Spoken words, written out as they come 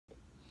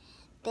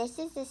This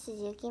is the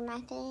Suzuki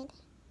method,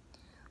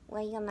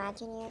 where you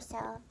imagine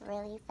yourself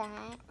really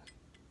fat.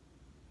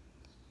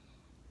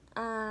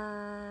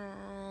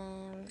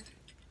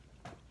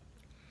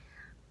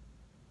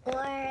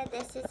 Or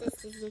this is the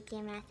Suzuki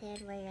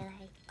method where you're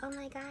like, oh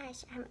my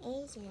gosh, I'm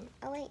Asian.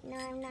 Oh wait, no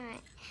I'm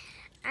not.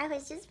 I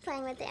was just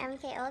playing with the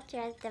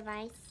MKUltra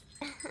device.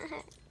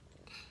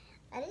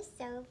 That is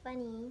so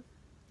funny.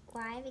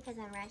 Why? Because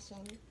I'm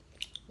Russian.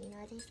 You know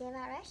what they say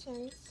about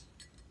Russians.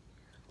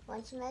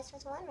 Once you mess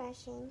with one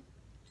Russian,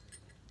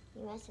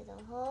 you mess with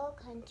the whole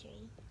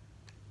country.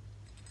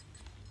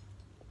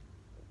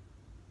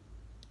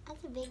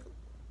 That's a big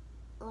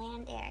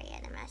land area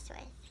to mess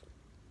with.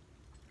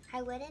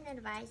 I wouldn't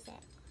advise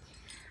it.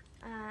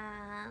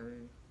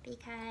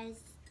 Because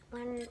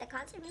when the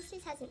concert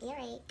mistress has an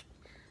earache,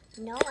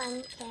 no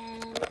one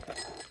can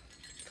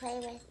play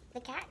with the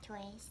cat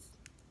toys.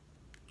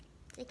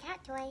 The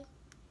cat toy,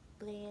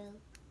 blue,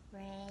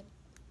 red,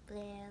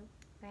 blue,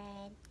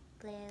 red,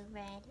 blue,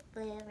 red,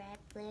 blue, red,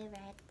 blue,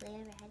 red,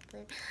 blue, red,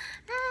 blue.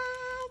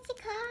 Ah, it's the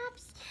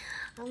cops.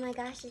 Oh my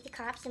gosh, it's the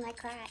cops in my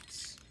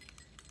crotch.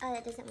 Oh,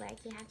 that doesn't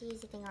work. You have to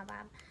use the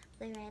thingamabob.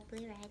 Blue, red,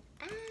 blue, red.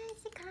 Ah,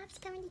 it's the cops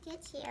coming to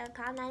get you.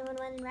 Call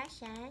 911 in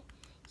Russia.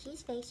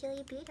 She's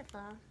facially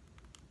beautiful.